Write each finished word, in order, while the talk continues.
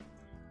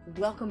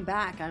Welcome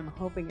back. I'm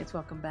hoping it's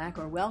welcome back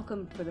or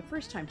welcome for the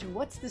first time to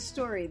What's the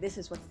Story? This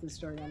is What's the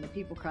Story on the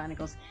People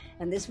Chronicles.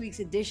 And this week's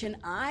edition,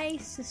 I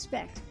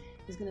suspect,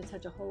 is going to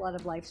touch a whole lot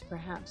of lives,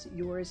 perhaps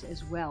yours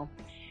as well.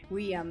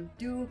 We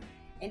do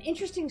an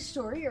interesting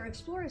story or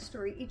explore a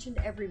story each and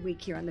every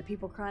week here on the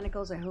People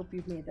Chronicles. I hope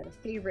you've made that a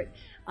favorite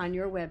on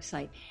your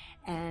website.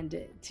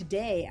 And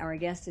today our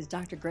guest is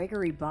Dr.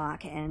 Gregory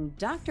Bach. And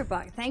Dr.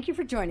 Bach, thank you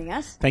for joining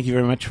us. Thank you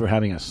very much for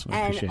having us.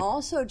 And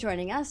also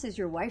joining us is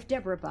your wife,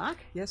 Deborah Bach.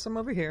 Yes, I'm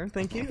over here.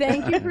 Thank you.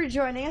 Thank you for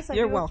joining us.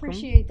 You're do welcome.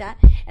 Appreciate that.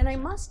 And I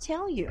must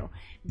tell you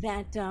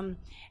that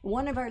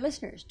one of our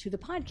listeners to the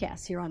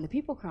podcast here on the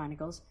People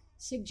Chronicles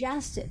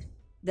suggested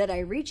that I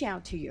reach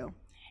out to you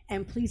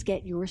and please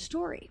get your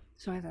story.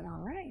 So I thought, all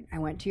right. I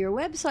went to your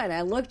website.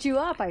 I looked you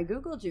up. I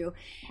Googled you.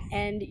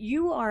 And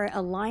you are a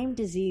Lyme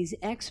disease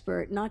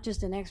expert, not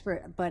just an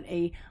expert, but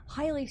a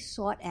highly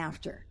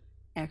sought-after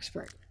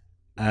expert.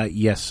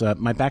 Yes.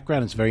 My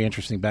background is a very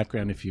interesting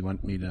background if you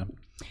want me to.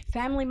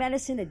 Family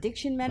medicine,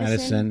 addiction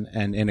medicine.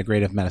 And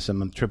integrative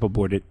medicine. I'm triple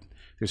boarded.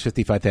 There's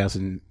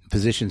 55,000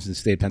 physicians in the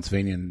state of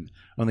Pennsylvania, and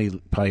only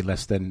probably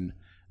less than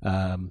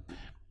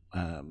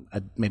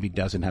maybe a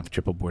dozen have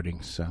triple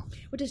boarding. So,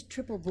 what does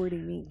triple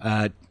boarding mean?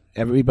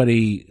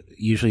 Everybody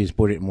usually is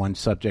boarded in one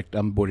subject.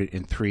 I'm boarded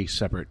in 3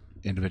 separate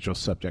individual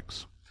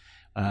subjects.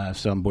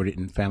 So I'm boarded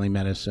in family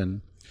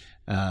medicine.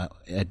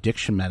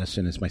 Addiction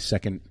medicine is my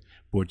second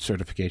board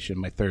certification.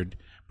 My third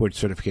board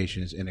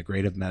certification is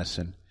integrative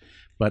medicine.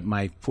 But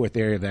my 4th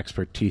area of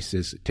expertise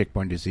is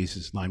tick-borne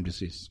diseases, Lyme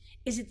disease.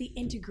 Is it the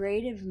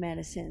integrative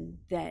medicine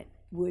that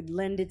would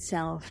lend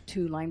itself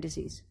to Lyme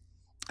disease?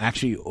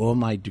 Actually, all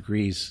my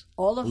degrees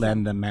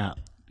lend them out,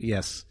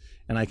 yes.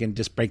 And I can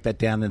just break that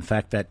down in the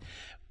fact that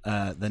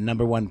the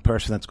number one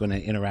person that's going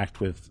to interact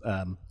with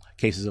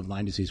cases of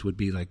Lyme disease would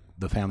be like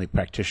the family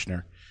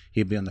practitioner.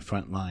 He'd be on the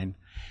front line.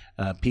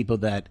 People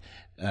that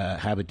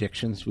have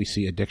addictions, we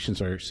see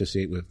addictions are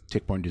associated with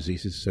tick-borne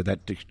diseases. So that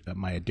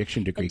my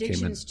addiction degree came in.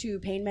 Addictions to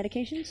pain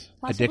medications,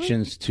 possibly?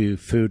 Addictions to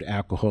food,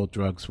 alcohol,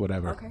 drugs,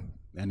 whatever. Okay.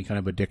 Any kind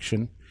of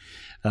addiction.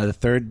 The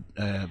third...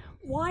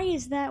 Why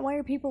is that? Why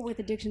are people with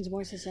addictions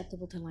more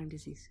susceptible to Lyme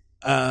disease?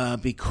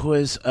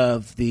 Because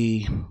of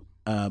the...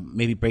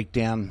 maybe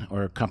breakdown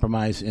or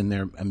compromise in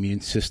their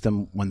immune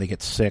system when they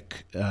get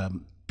sick.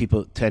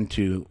 People tend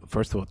to,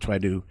 first of all, try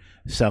to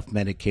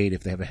self-medicate.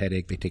 If they have a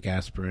headache, they take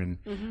aspirin,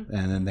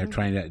 and then they're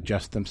trying to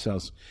adjust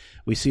themselves.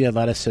 We see a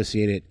lot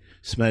associated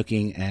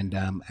smoking and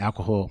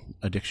alcohol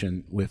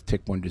addiction with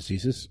tick-borne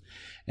diseases.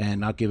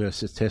 And I'll give you a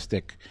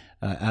statistic.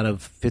 Out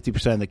of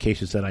 50% of the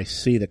cases that I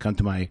see that come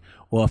to my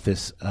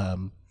office,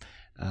 the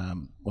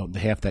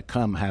half that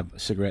come have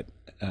cigarette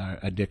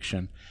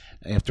addiction.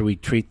 After we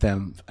treat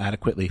them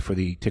adequately for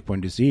the tick-borne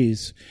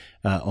disease,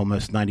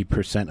 almost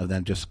 90% of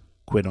them just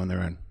quit on their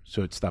own,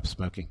 so it stops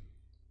smoking.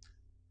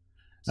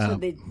 So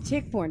the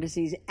tick-borne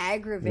disease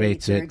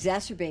aggravates or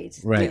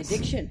exacerbates the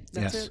addiction.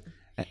 Yes.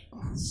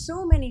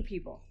 So many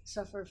people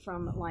suffer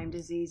from Lyme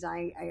disease.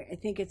 I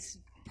think it's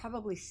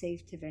probably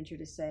safe to venture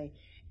to say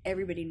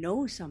everybody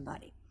knows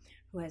somebody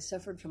who has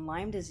suffered from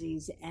Lyme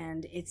disease,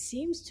 and it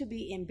seems to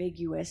be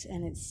ambiguous,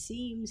 and it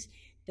seems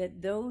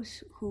that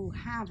those who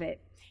have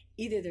it,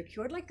 either they're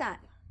cured like that,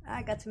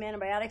 I got some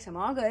antibiotics, I'm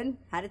all good,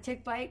 had a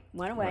tick bite,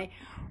 went away,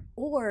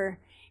 or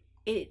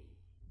it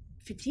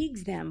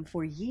fatigues them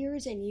for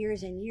years and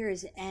years and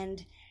years,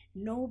 and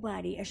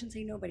nobody, I shouldn't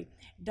say nobody,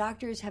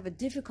 doctors have a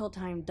difficult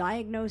time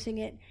diagnosing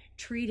it,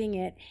 treating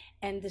it,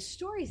 and the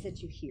stories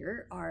that you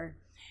hear are,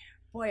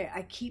 boy,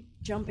 I keep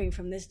jumping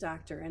from this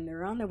doctor, and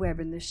they're on the web,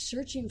 and they're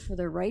searching for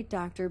the right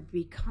doctor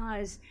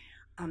because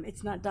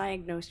it's not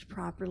diagnosed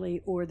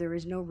properly, or there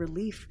is no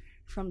relief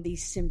from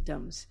these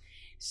symptoms.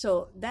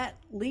 So that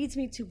leads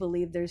me to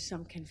believe there's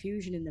some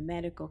confusion in the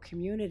medical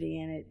community,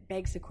 and it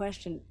begs the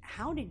question,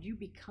 how did you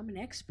become an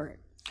expert?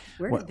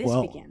 Where did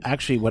this begin?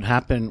 Actually, what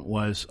happened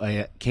was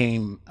I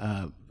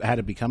had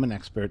to become an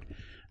expert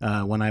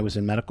when I was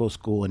in medical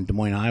school in Des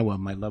Moines, Iowa.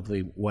 My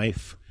lovely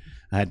wife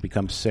had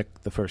become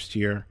sick the first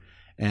year,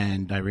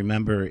 and I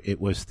remember it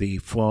was the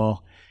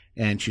fall,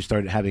 and she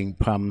started having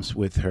problems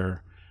with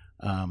her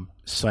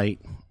sight.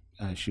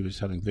 She was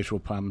having visual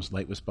problems,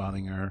 light was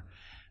bothering her.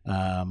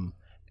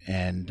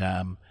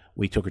 And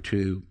we took her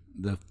to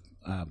the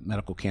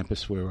medical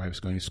campus where I was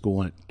going to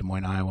school in Des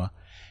Moines, Iowa,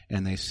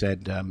 and they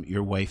said,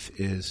 your wife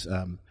is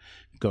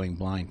going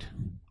blind,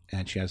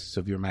 and she has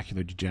severe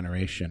macular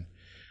degeneration.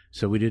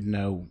 So we didn't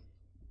know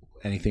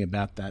anything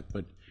about that,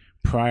 but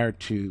prior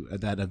to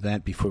that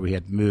event, before we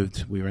had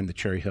moved, we were in the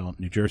Cherry Hill,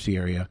 New Jersey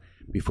area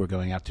before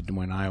going out to Des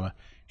Moines, Iowa.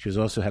 She was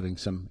also having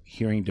some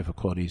hearing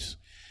difficulties,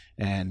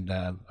 and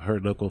her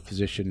local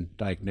physician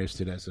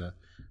diagnosed it as a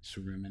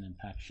cerumen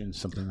impaction,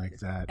 something like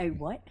that. A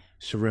what?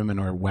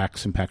 Cerumen or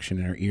wax impaction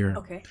in her ear.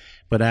 Okay.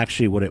 But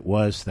actually what it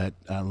was that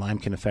Lyme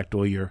can affect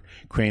all your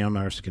cranial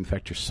nerves, can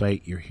affect your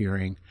sight, your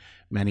hearing,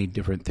 many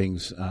different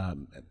things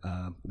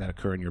that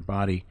occur in your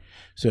body.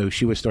 So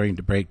she was starting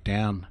to break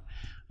down.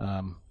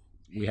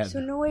 Wait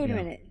a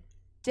minute.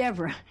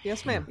 Deborah.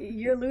 Yes, ma'am.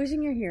 You're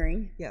losing your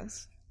hearing.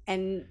 Yes.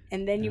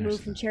 And then you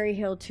moved from Cherry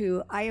Hill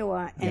to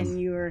Iowa, and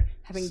you were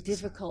having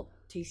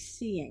difficulty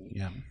seeing.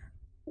 Yeah.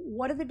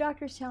 What are the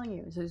doctors telling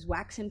you? So it was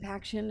wax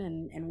impaction,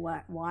 and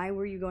what? Why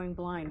were you going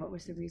blind? What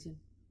was the reason?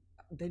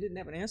 They didn't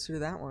have an answer to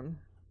that one.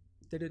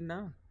 They didn't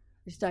know.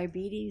 There's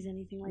diabetes,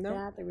 anything like Nope.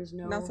 that? There was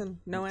Nothing.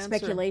 No answer.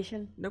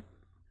 speculation? Nope.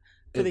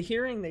 For the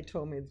hearing, they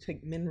told me to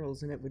take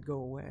minerals and it would go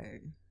away.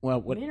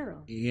 Well,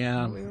 Mineral.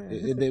 Yeah, Oh,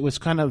 yeah. it was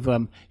kind of. You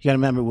got to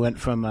remember, we went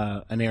from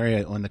an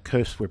area on the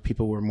coast where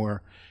people were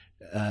more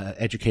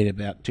educated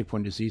about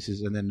tick-borne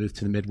diseases, and then moved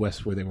to the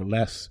Midwest where they were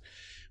less.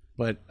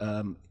 But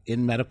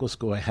in medical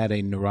school, I had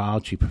a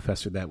neurology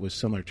professor that was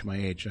similar to my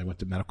age. I went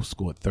to medical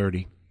school at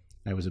 30.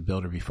 I was a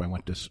builder before I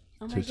went to school.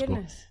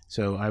 Goodness.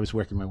 So I was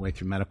working my way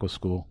through medical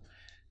school,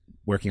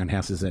 working on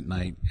houses at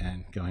night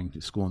and going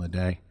to school in the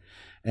day.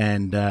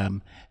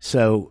 And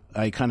so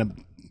I kind of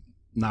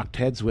knocked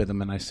heads with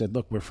him, and I said,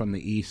 look, we're from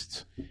the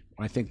East.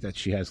 I think that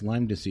she has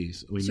Lyme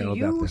disease. We know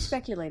about this. You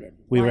speculated.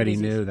 We Lyme already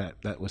disease. knew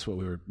that was what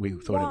we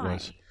thought Why? it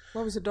was.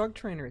 Well, I was a dog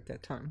trainer at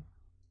that time.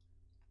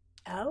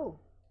 Oh.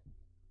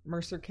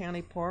 Mercer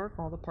County Park,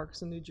 all the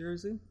parks in New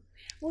Jersey.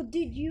 Well,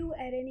 did you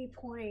at any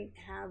point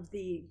have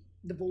the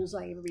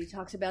bullseye everybody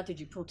talks about? Did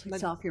you pull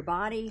ticks off your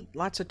body?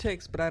 Lots of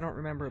ticks, but I don't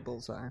remember a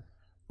bullseye.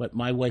 But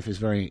my wife is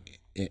very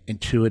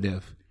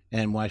intuitive,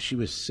 and while she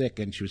was sick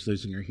and she was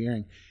losing her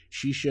hearing,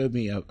 she showed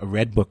me a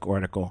Red Book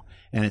article,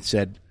 and it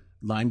said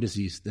Lyme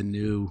disease, the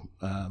new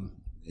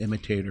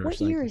imitator. What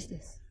year is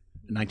this?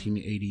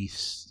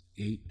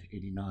 1988,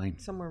 89.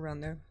 Somewhere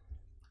around there.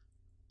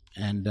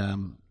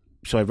 And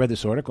so I read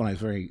this article, and I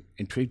was very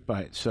intrigued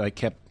by it. So I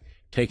kept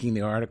taking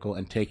the article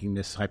and taking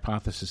this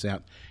hypothesis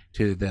out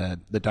to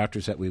the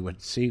doctors that we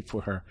would see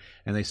for her,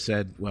 and they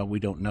said, well, we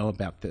don't know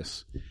about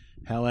this.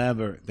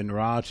 However, the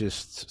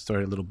neurologists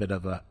started a little bit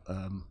of a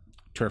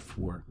turf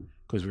war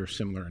because we were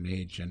similar in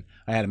age, and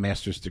I had a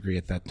master's degree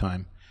at that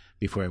time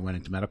before I went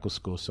into medical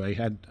school, so I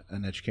had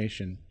an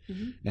education,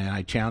 and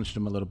I challenged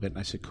him a little bit, and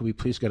I said, could we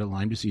please get a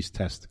Lyme disease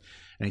test?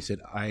 And he said,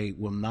 I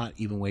will not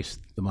even waste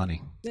the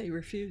money. Yeah, you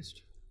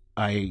refused.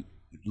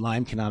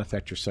 Lyme cannot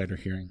affect your sight or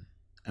hearing.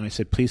 And I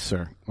said, please,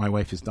 sir, my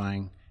wife is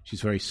dying.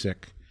 She's very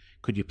sick.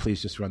 Could you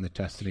please just run the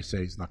test? And he said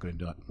he's not going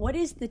to do it. What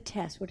is the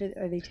test? What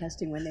are they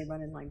testing when they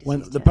run in Lyme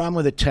disease? The problem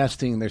with the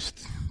testing, there's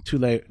two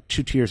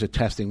tiers of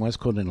testing. One's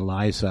called an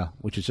ELISA,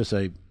 which is just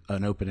an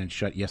open and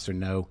shut yes or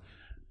no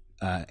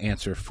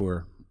answer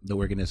for the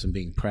organism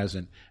being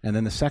present. And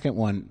then the second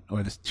one,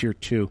 or the tier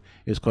 2,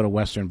 is called a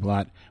Western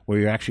blot, where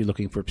you're actually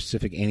looking for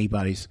specific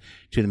antibodies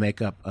to the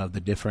makeup of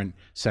the different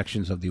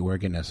sections of the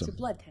organism. It's a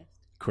blood test.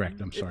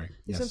 Correct, I'm sorry.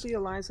 Isn't the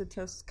ELISA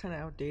test kind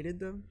of outdated,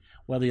 though?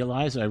 Well, the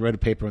ELISA, I wrote a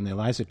paper on the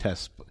ELISA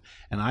test,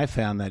 and I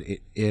found that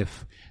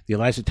if the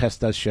ELISA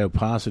test does show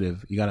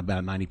positive, you got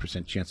about a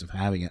 90% chance of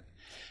having it.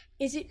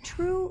 Is it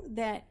true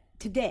that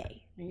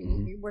today,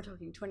 we're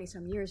talking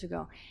 20-some years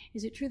ago,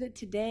 is it true that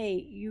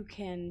today you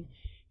can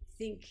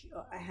think,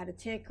 oh, I had a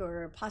tick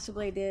or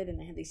possibly I did and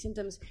I had these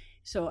symptoms,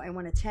 so I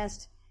want to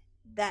test?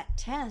 That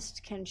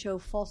test can show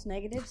false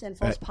negatives and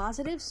false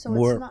positives, so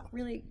it's not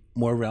really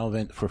more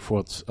relevant for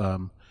false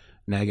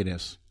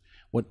negatives.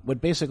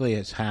 What basically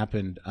has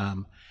happened,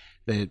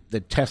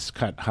 the tests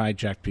got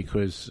hijacked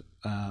because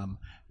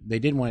they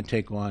didn't want to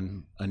take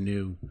on a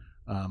new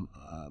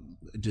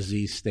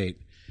disease state.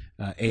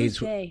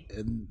 AIDS,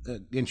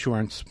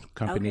 insurance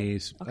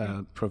companies,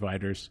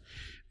 providers,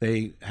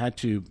 they had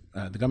to.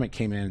 The government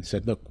came in and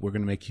said, "Look, we're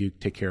going to make you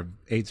take care of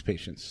AIDS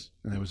patients,"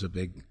 and there was a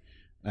big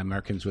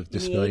Americans with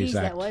Disabilities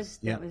Act.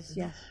 That was,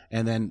 yes.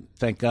 And then,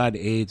 thank God,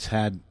 AIDS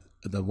had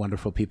the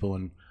wonderful people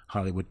in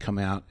Hollywood come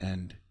out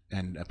and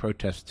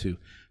protest to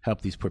help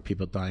these poor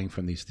people dying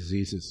from these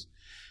diseases.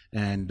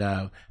 And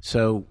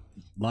so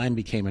Lyme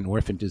became an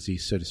orphan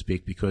disease, so to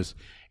speak, because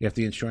if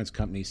the insurance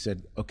company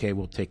said, okay,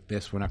 we'll take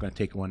this, we're not going to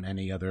take on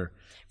any other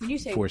when you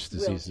say forced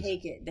diseases. We'll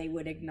take it, they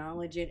would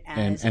acknowledge it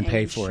as and an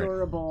pay for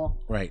insurable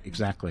it. Right,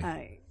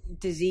 exactly.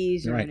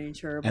 Disease or right. an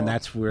insurable. And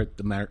that's where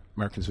the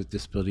Americans with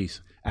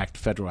Disabilities Act,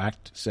 federal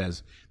act,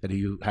 says that if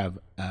you have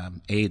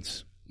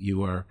AIDS,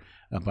 you are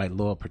by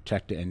law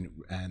protected,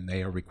 and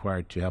they are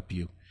required to help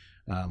you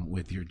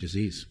with your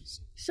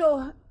disease.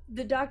 So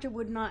the doctor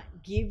would not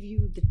give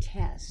you the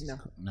test?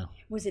 No.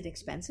 Was it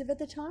expensive at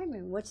the time?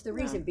 And what's the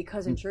reason?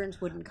 Because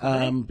insurance wouldn't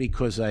cover it?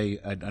 Because I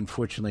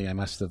unfortunately, I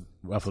must have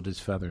ruffled his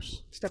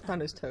feathers. Stepped on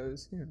his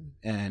toes. Yeah.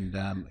 And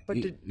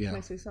can I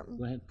say something?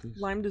 Go ahead, please.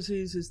 Lyme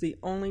disease is the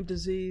only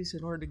disease,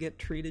 in order to get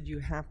treated, you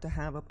have to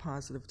have a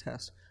positive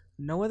test.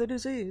 No other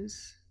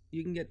disease.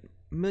 You can get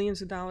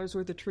millions of dollars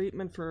worth of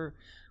treatment for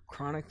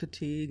chronic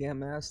fatigue,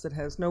 MS, that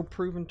has no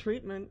proven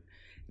treatment,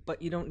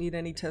 but you don't need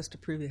any test to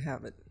prove you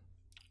have it.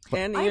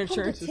 And the I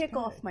insurance pulled a tick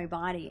off my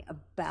body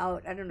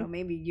about, I don't know,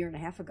 maybe a year and a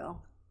half ago.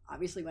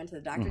 Obviously went to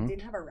the doctor,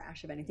 didn't have a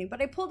rash of anything, but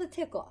I pulled a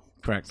tick off.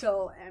 Correct.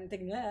 So I'm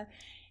thinking,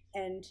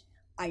 and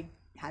I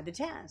had the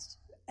test.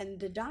 And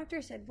the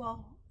doctor said,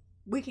 well,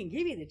 we can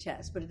give you the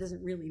test, but it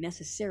doesn't really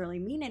necessarily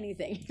mean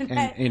anything.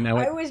 And you know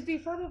I was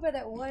befuddled by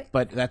that. What?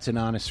 But that's an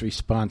honest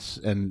response,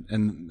 and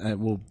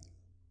we'll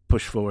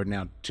push forward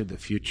now to the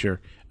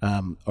future.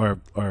 Our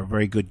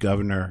very good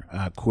governor,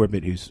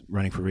 Corbett, who's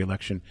running for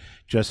re-election,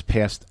 just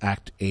passed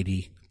Act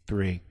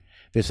 83.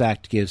 This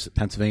act gives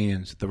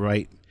Pennsylvanians the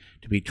right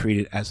to be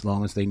treated as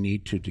long as they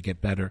need to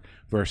get better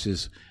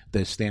versus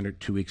the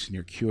standard 2 weeks and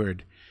you're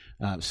cured.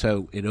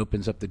 So it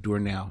opens up the door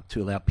now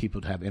to allow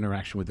people to have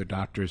interaction with their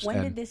doctors.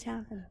 When did this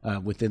happen?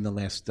 Within the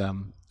last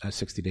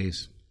 60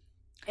 days.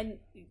 And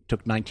it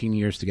took 19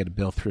 years to get a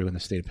bill through in the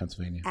state of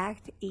Pennsylvania.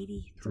 Act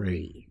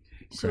 83.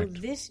 So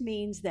Correct. this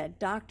means that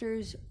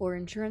doctors or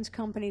insurance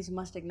companies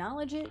must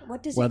acknowledge it?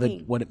 What does Well, it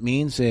mean? what it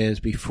means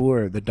is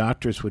before, the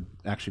doctors would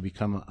actually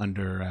become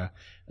under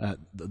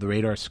the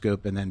radar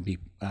scope and then be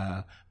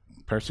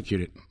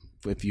persecuted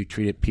if you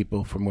treated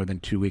people for more than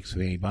 2 weeks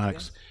of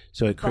antibiotics. Yes.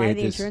 So it By created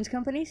the this, insurance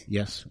companies?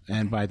 yes,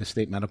 and by the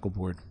state medical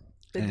board.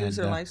 They lose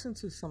their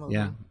licenses, some of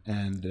them.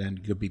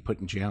 and could be put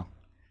in jail.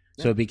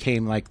 So it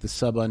became like the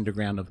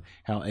sub-underground of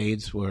how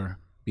AIDS were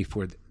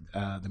before the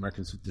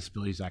Americans with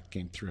Disabilities Act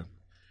came through.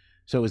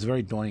 So it was a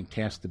very daunting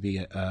task to be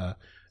a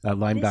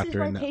Lyme This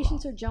doctor. is why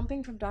patients are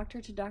jumping from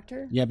doctor to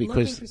doctor? Yeah, because-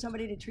 looking for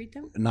somebody to treat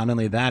them? Not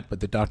only that, but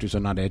the doctors are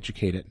not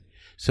educated.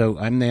 So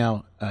I'm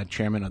now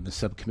chairman of the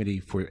subcommittee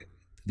for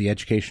the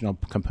educational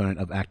component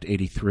of Act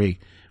 83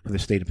 for the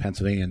state of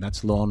Pennsylvania, and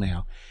that's law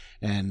now.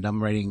 And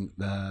I'm writing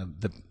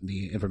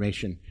the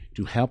information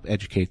to help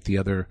educate the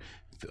other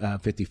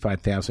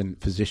 55,000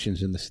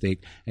 physicians in the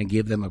state and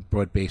give them a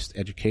broad-based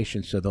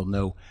education so they'll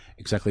know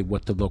exactly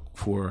what to look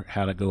for,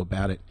 how to go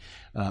about it.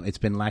 It's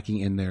been lacking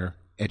in their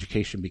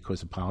education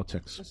because of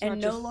politics. And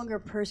no longer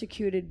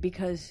persecuted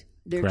because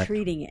they're Correct.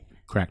 treating it.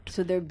 Correct.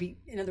 So they're,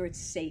 in other words,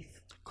 safe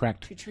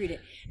Correct. to treat it.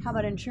 How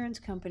about insurance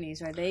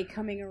companies? Are they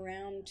coming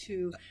around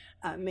to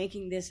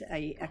making this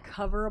a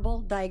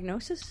coverable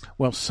diagnosis?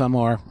 Well, some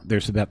are.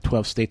 There's about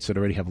 12 states that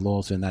already have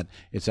laws in that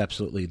it's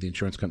absolutely the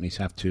insurance companies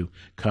have to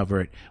cover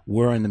it.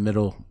 We're in the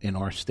middle in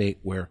our state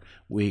where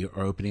we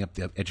are opening up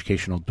the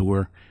educational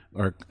door,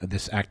 or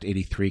this Act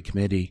 83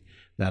 committee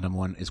that I'm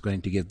on is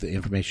going to give the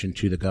information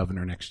to the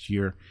governor next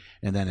year,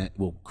 and then it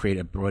will create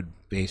a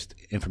broad-based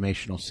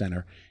informational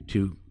center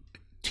to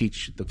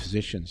teach the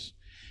physicians.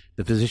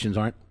 The physicians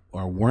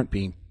weren't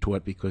being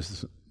taught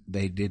because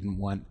they didn't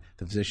want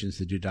the physicians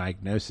to do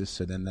diagnosis,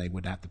 so then they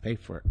would have to pay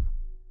for it.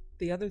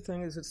 The other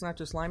thing is it's not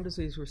just Lyme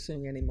disease we're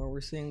seeing anymore.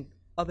 We're seeing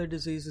other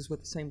diseases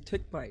with the same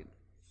tick bite.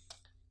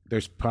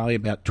 There's probably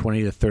about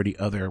 20 to 30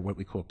 other what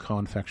we call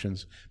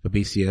co-infections: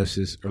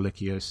 babesiosis,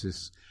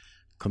 ehrlichiosis,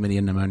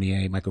 chlamydia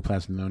pneumoniae,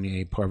 mycoplasma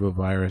pneumoniae,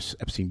 parvovirus,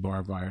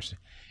 Epstein-Barr virus,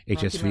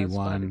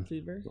 HSV1,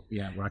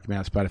 Rocky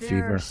Mountain spotted There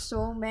fever. are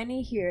so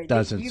many here.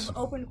 Dozens. You've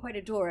opened quite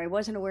a door. I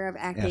wasn't aware of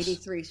Act Yes.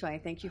 83, so I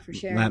thank you for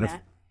sharing Matter of-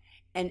 that.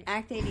 And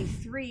Act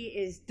 83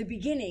 is the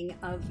beginning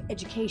of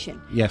education.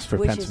 Yes, for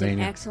which is an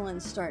Pennsylvania.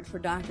 excellent start for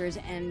doctors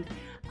and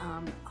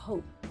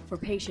hope for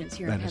patients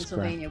here in That is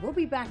Pennsylvania. We'll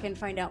be back and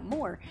find out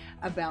more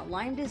about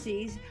Lyme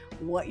disease,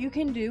 what you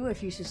can do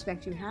if you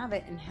suspect you have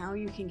it, and how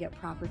you can get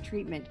proper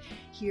treatment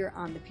here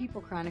on the People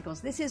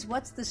Chronicles. This is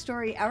What's the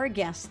Story? Our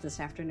guest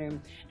this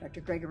afternoon, Dr.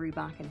 Gregory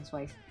Bach and his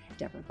wife,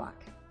 Deborah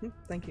Bach.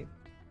 Thank you.